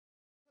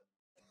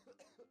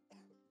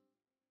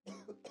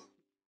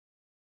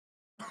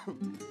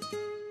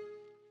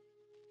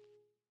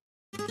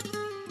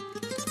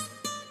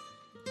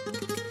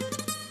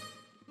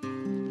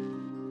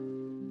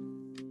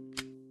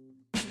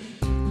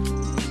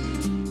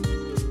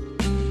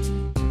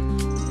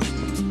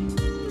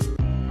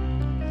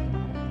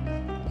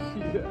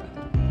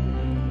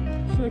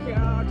Check it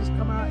out, I just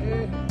come out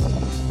here.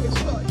 It's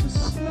starting to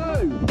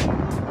snow.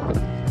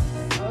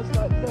 I was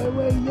like, no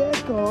way, yeah,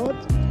 God.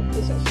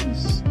 It's actually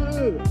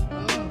snow.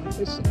 Oh,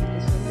 it's a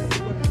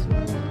little wet as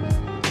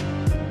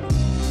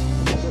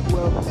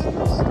well. It's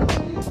still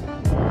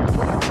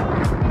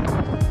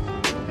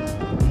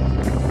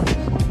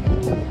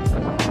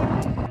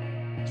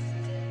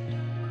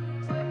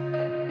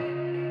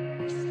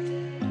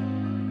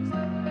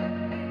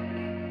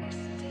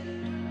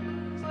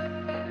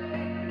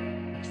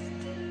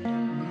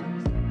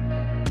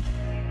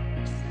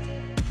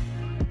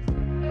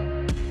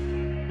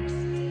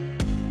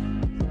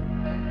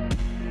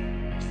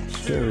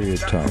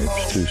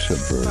Stereotypes to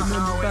subvert.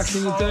 back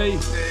in the day,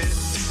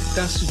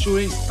 that's the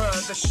joint. You know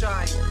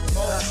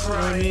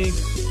what I mean?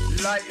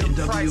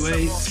 NWA.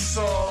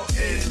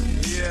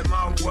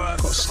 Got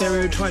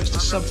stereotypes to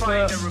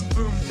subvert.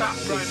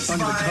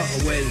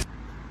 Undercut away.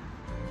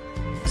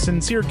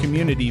 Sincere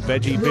Community,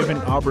 Veggie,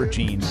 Vivint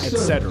Aubergine,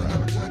 etc.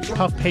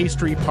 Puff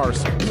Pastry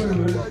Parcel.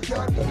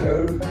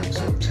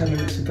 Sort of 10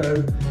 minutes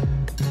ago.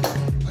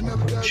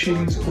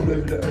 Cheese all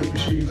over the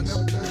aubergines.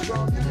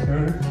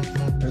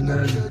 And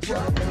then in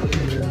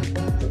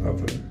the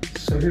oven.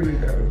 So here we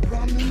go.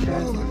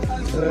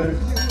 So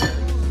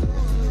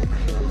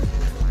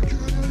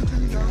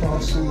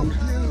parceled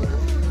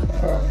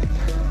up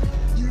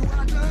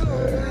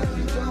there.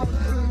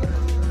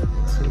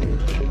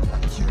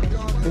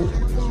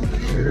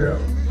 Yeah,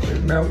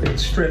 it melted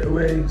straight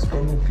away. It's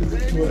gone all good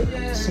work.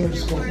 So I've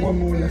just got one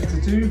more left to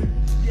do.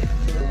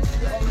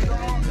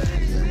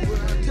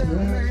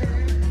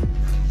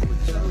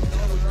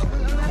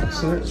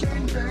 That's it.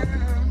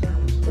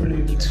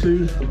 Only the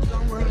two.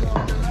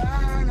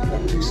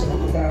 I'll do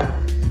something about.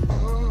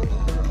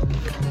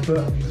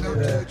 But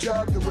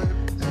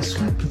the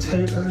sweet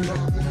potato.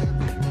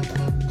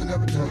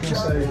 Like I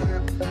say,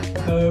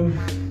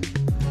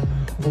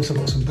 I've also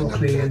got some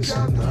broccoli and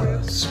some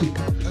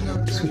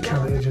sweet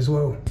cabbage as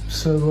well.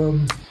 So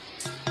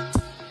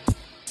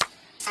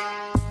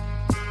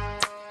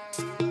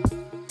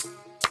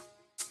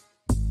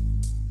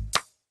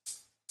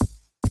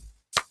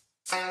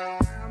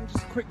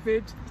just a quick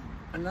vid.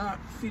 And that,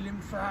 feeling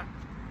fat,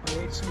 I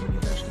ate some mini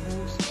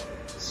vegetables.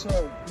 So,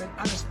 I'm in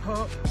Alice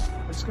Park.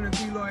 I'm just gonna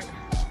do like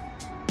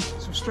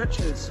some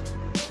stretches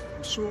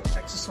and short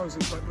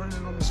exercises like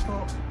running on the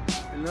spot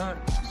and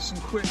that. Just some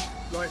quick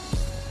like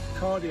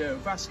cardio,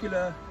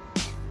 vascular,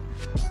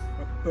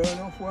 like burn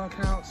off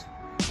workouts.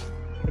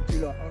 I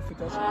do like half a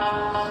dozen.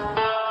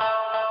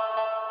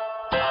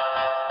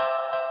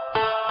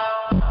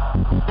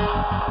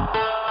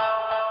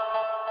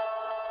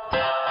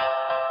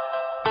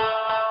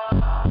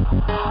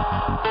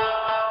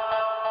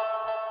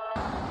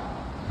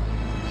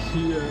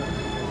 Yeah.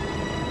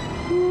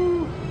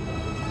 Woo.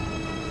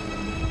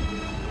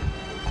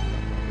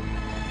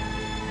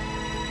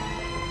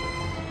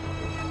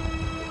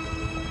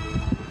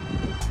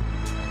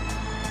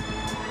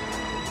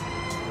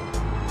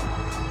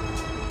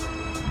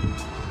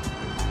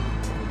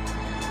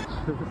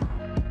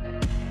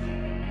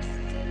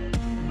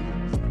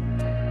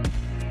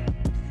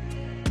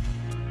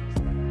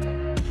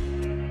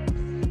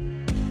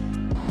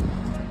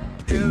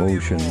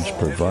 Emotions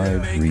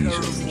provide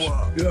reasons.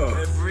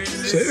 Yeah.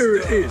 So here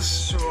it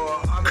is.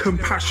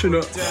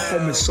 Compassionate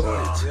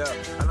homicide.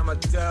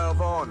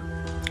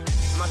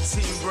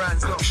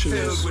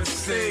 Actions.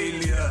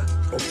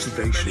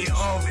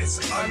 Observations.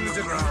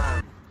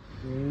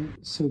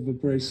 Silver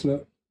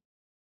bracelet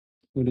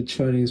with a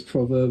Chinese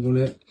proverb on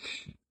it.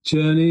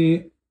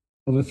 Journey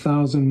of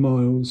 1,000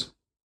 miles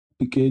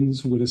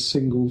begins with a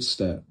single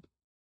step.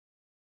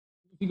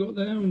 What have you got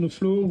there on the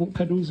floor? What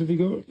pedals have you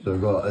got? So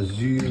I've got a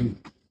Zoom.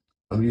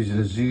 I'm using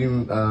a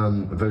Zoom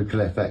Vocal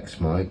FX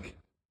mic.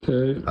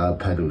 Okay.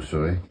 Pedal,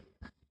 sorry.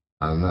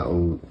 And that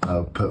will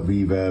put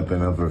reverb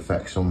and other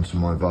effects onto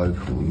my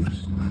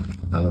vocals.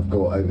 And I've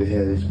got over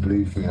here this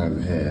blue thing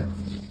over here.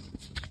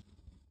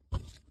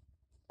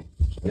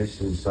 This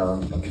is a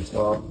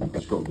guitar.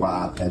 It's got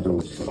wah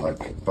pedals,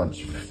 like a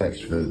bunch of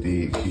effects for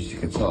the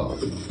acoustic guitar.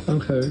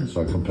 Okay.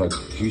 So I can plug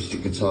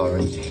acoustic guitar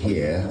into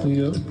here.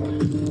 Yeah.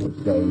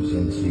 It goes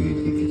into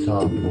the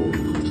guitar port.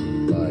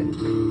 Like,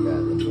 yeah,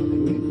 that's what they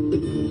do.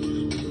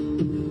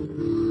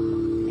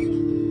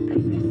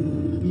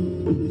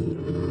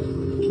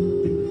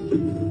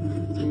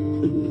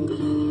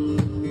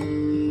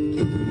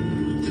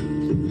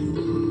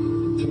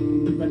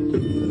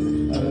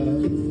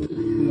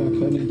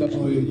 That I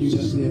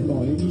use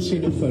nearby. You've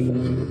seen it for a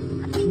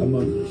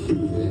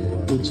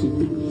month or two,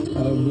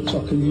 which I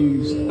can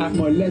use at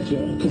my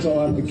leisure because I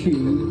have the key.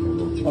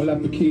 I'll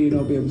have the key and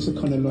I'll be able to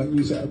kind of like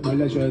use it at my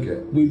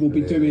leisure. We will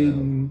be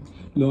doing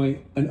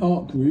like an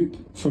art group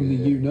from the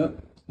unit,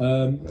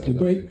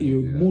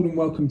 You're more than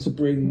welcome to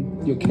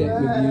bring your kit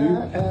with you.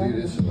 Do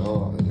this and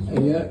art.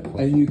 Yeah,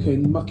 and you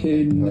can muck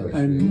in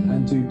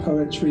and do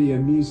poetry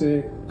and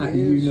music at the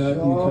unit.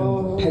 You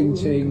can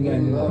painting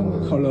and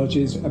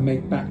collages and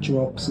make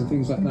backdrops and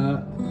things like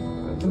that.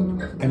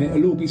 And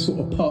it'll all be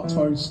sort of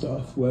part-time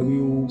stuff where we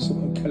all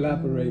sort of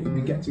collaborate and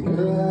we get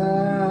together.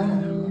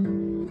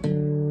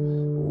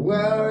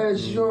 Where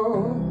is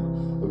your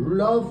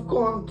love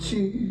gone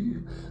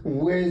to?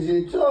 Where's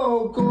it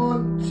all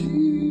gone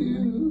to?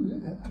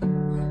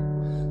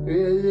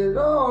 Where's it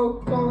all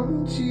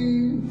gone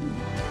to?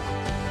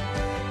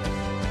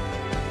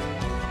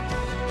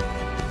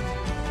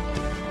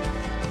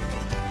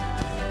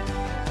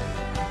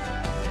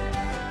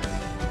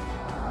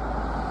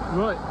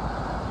 Right,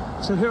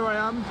 so here I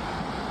am.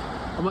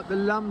 I'm at the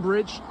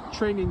Lambridge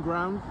training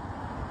ground.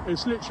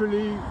 It's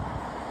literally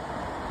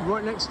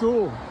right next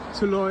door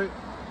to like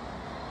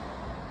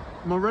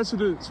my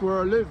residence where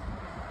I live,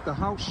 the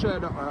house share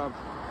that I have.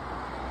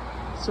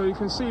 So you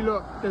can see,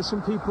 look, there's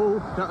some people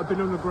that have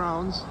been on the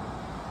grounds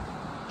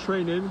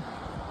training.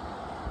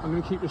 I'm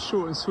going to keep this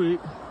short and sweet.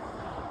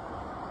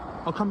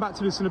 I'll come back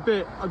to this in a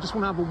bit. I just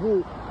want to have a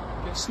walk,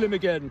 get slim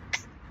again.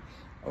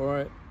 All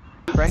right.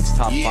 Frank's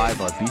top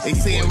 5 are BC They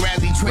saying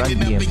Razzie Boys, Run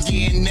trending up again,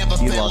 DMC, never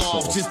De fell La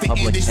off. Soul, Just the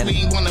Public industry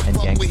Enemy, ain't wanna and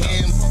fuck with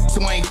Gangsta. him,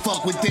 so I ain't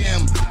fuck with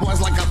them. Boys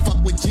like I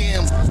fuck with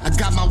Jim. I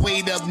got my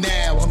weight up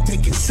now, I'm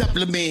taking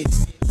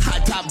supplements. High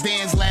top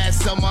bands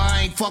last summer,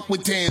 I ain't fuck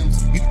with them.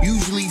 You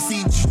usually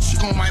see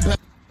on my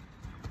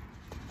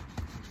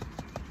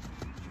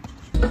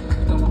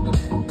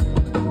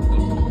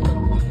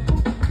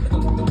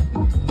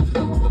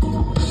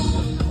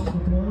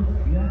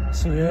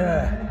So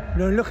yeah,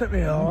 look at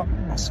me,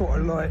 I sort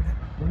of like,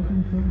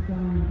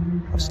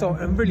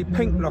 I'm really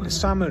pink like a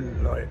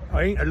salmon. Like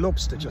I ain't a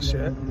lobster just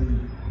yet.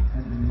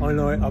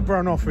 I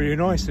brown off really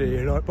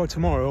nicely. Like by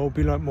tomorrow I'll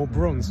be like more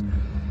bronze.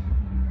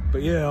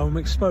 But yeah, I'm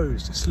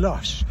exposed. It's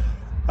lush,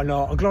 and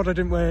I'm glad I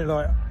didn't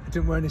wear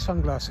any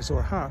sunglasses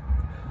or a hat.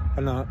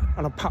 And I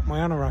packed my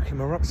anorak in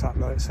my rucksack,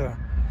 like so.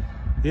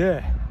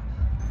 Yeah.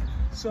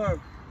 So,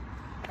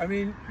 I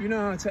mean, you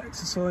know how to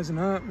exercise and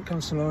that when it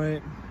comes to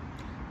like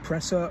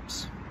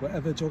press-ups,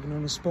 whatever, jogging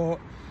on the spot,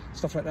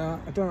 stuff like that.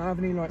 I don't have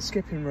any like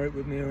skipping rope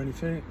with me or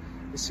anything.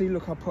 You see,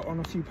 look, I put on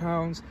a few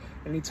pounds.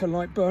 I need to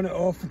like burn it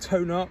off and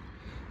tone up.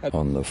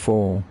 On the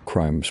full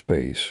crime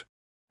space,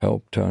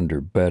 helped under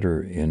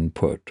better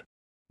input.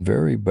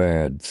 Very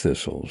bad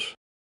thistles.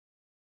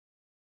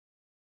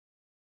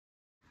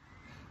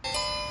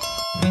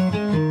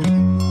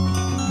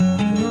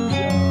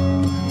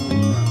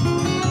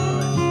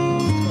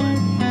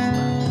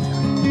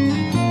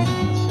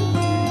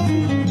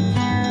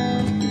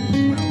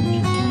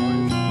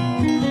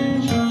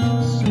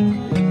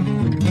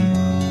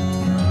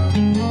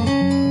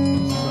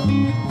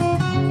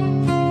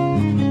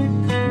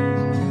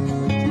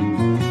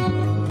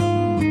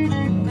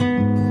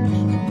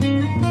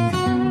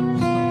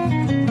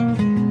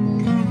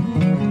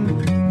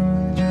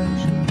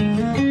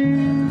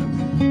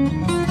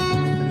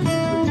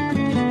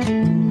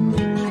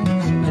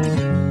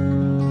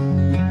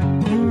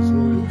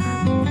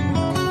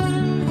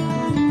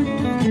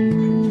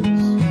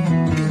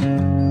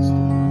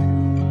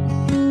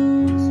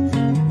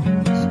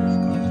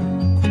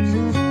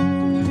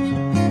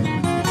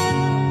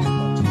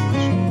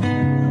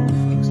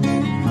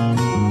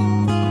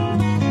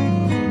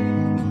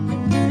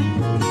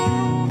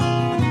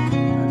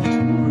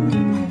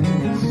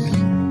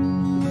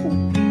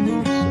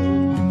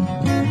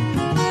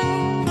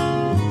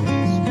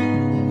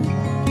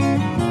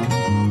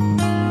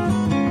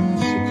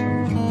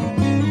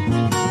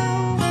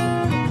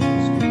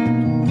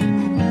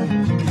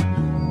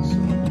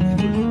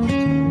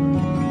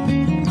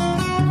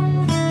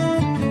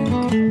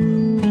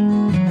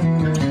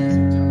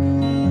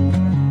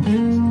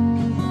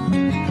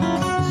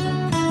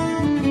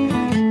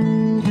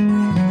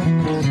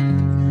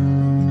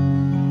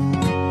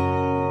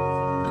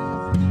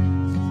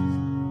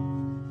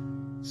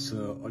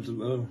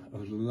 I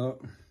don't know.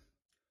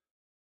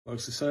 Like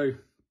to say,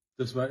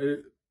 that's about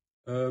it.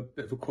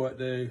 Bit of a quiet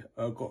day.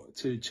 I got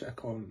to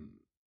check on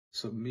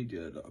some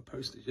media that I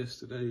posted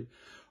yesterday.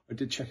 I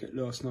did check it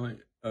last night,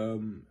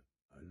 and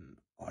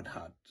I'd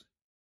had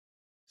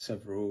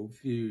several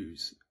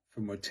views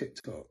from my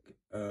TikTok,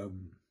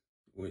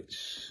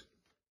 which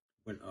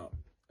went up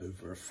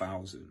over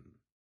 1,000,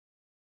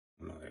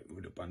 like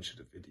with a bunch of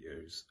the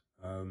videos.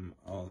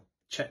 I'll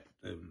check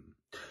them,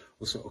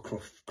 or sort of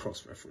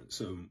cross-reference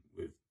them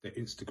with the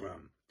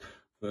Instagram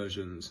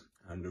versions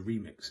and the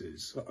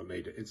remixes that I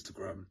made at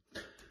Instagram.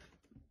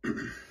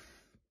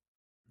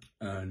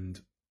 And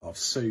I've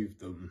saved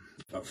them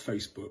at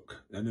Facebook,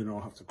 and then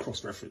I'll have to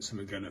cross-reference them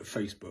again at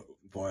Facebook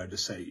via the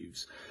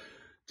saves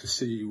to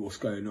see what's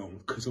going on,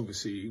 because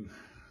obviously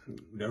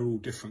they're all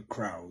different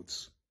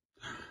crowds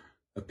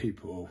of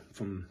people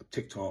from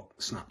TikTok,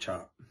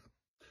 Snapchat,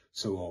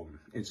 so on,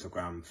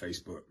 Instagram,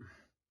 Facebook,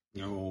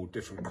 you know, all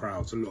different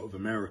crowds, a lot of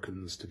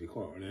Americans, to be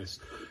quite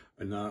honest.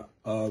 And I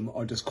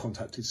just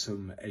contacted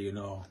some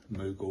A&R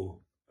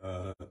mogul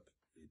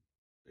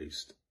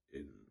based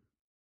in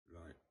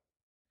like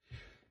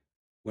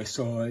West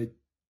Side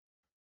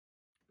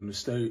in the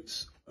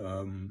States.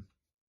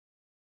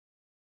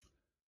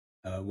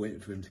 Waiting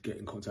for him to get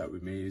in contact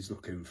with me. He's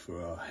looking for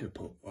a hip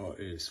hop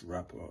artist,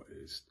 rap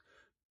artist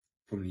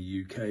from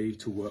the UK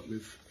to work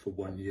with for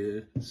 1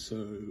 year. So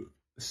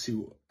let's see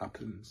what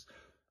happens.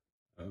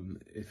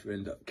 If we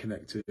end up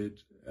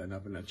connected and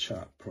having a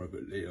chat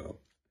privately,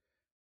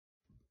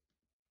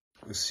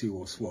 let's see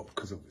what's what.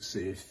 Because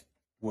obviously, if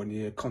 1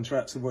 year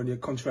contract's a 1 year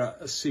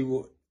contract, let's see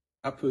what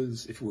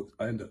happens. If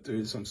I end up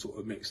doing some sort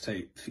of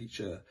mixtape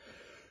feature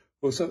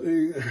or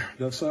something,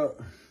 that's that.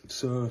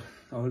 So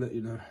I'll let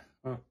you know.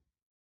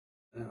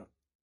 Yeah,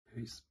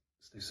 peace.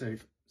 Stay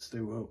safe. Stay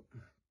well.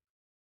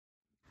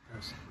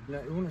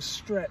 Now you want to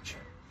stretch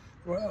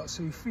right out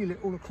so you feel it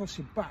all across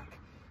your back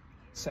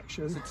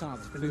section.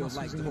 Sometimes it feels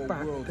like the whole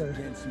back world's go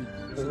against me.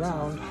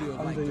 around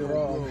under your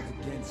arm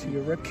to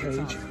your rib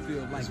cage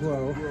as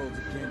well.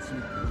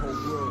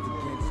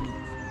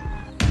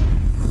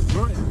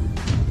 Right.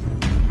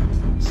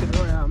 So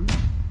here I am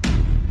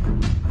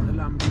at the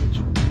Land Bridge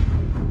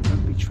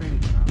Rugby training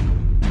ground.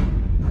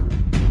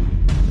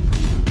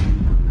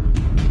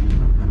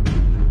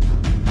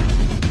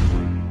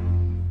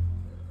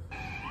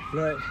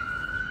 Like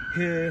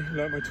here,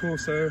 like my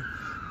torso,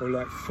 or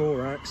like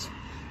thorax,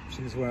 which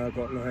is where I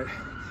got like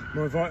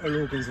my vital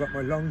organs, like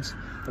my lungs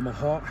and my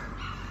heart,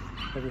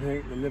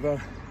 everything, the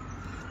liver.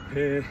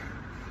 Here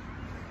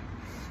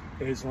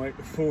is like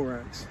the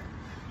thorax,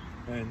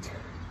 and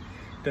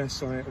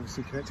that's like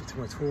obviously connected to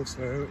my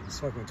torso,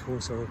 inside my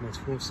torso, of my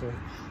torso,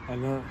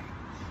 and that,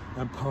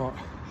 and part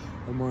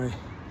of my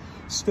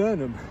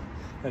sternum,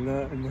 and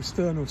my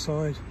sternal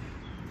side,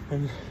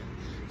 and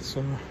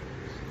so.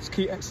 Just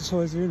keep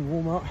exercising,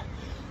 warm up,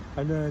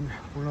 and then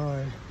when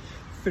I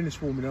finish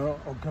warming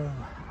up, I'll go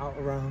out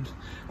around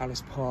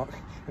Alice Park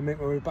and make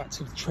my way back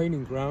to the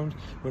training ground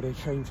where they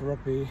train for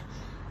rugby,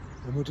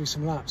 and we'll do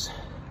some laps,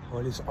 or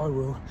at least I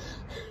will.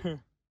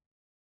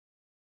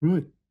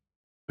 Right,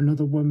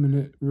 another 1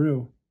 minute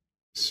reel.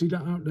 See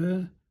that out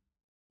there?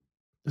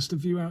 That's the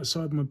view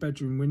outside my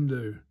bedroom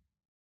window.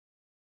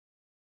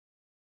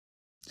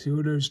 See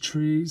all those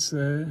trees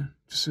there,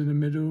 just in the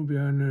middle,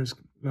 behind those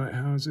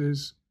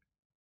lighthouses?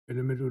 In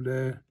the middle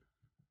there,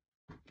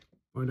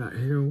 by that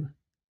hill.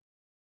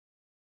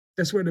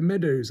 That's where the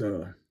meadows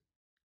are.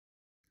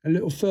 A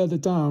little further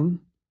down,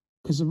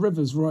 because the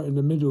river's right in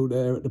the middle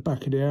there at the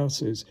back of the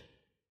houses,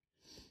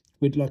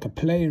 with like a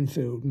playing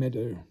field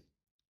meadow.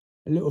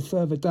 A little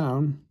further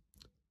down,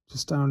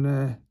 just down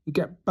there, you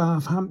get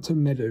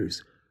Bathhampton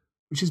Meadows,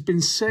 which has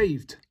been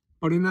saved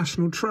by the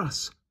National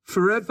Trust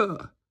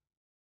forever.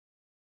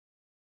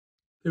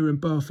 Here in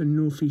Bath in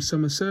North East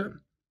Somerset.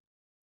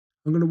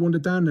 I'm going to wander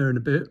down there in a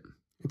bit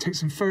and take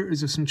some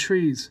photos of some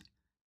trees.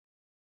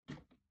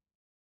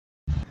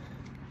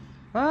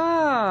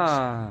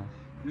 Ah.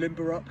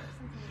 Limber up.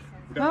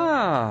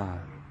 Ah.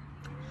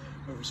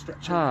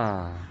 Overstretching.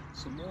 Ah.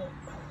 Some more.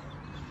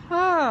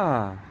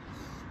 Ah.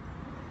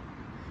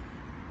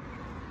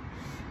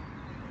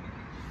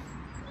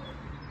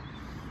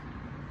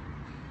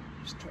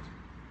 Just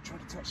try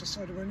to touch the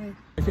side of her knee.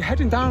 If you're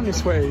heading down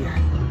this way,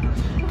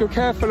 go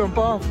careful on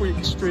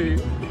Bathwick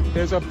Street.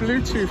 There's a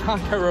Bluetooth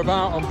hacker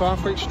about on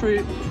Bathwick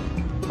Street.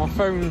 My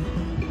phone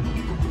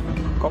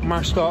got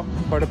mashed up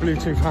by the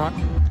Bluetooth hack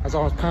as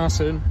I was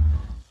passing.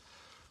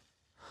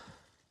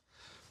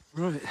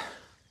 Right,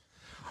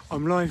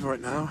 I'm live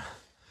right now.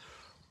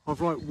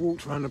 I've like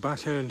walked around the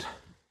back end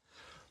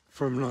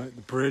from like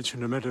the bridge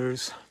and the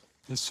meadows.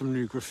 There's some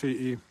new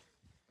graffiti.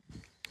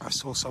 I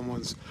saw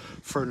someone's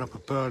throwing up a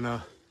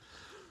burner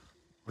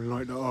on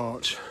like the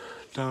arch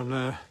down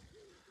there.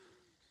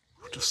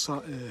 I just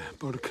sat here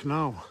by the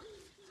canal.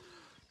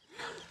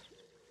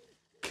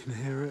 Can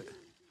hear it.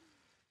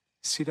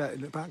 See that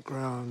in the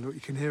background? What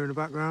you can hear in the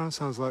background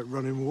sounds like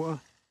running water.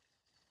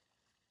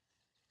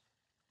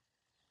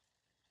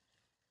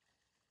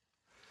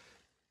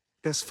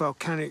 That's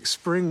volcanic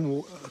spring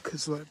water,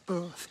 because like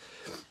Bath,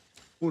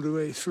 all the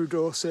way through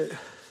Dorset,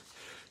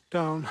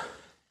 down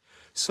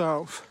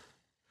south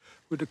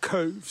with the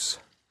coves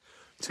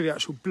to the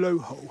actual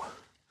blowhole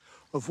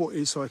of what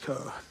is like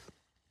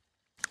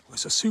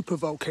it's a super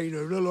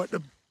volcano. They're like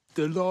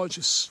the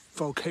largest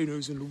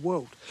volcanoes in the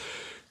world,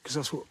 because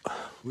that's what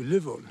we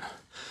live on,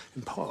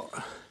 in part,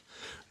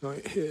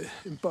 like here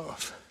in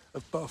Bath,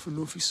 of Bath and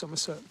North East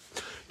Somerset.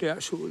 The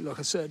actual, like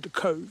I said, the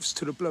coves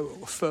to the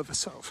blowhole are further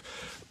south.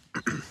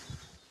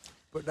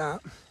 But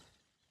that,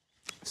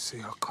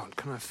 see,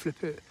 can I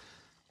flip it?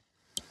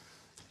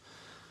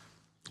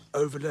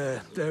 Over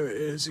there it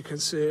is, you can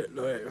see it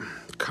like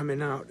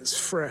coming out, it's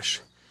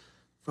fresh,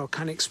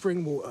 volcanic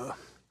spring water.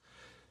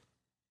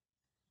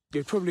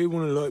 You'd probably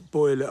want to like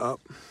boil it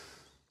up.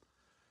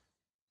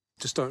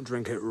 Just don't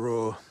drink it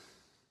raw,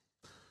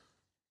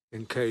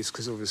 in case,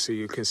 because obviously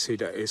you can see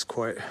that it's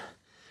quite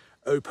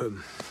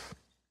open.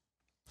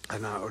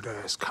 And out of there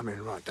it's coming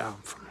right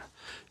down from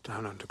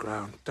down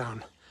underground,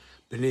 down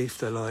beneath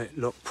the like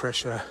lock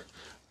pressure,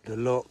 the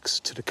locks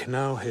to the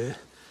canal here.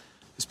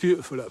 It's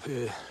beautiful up here.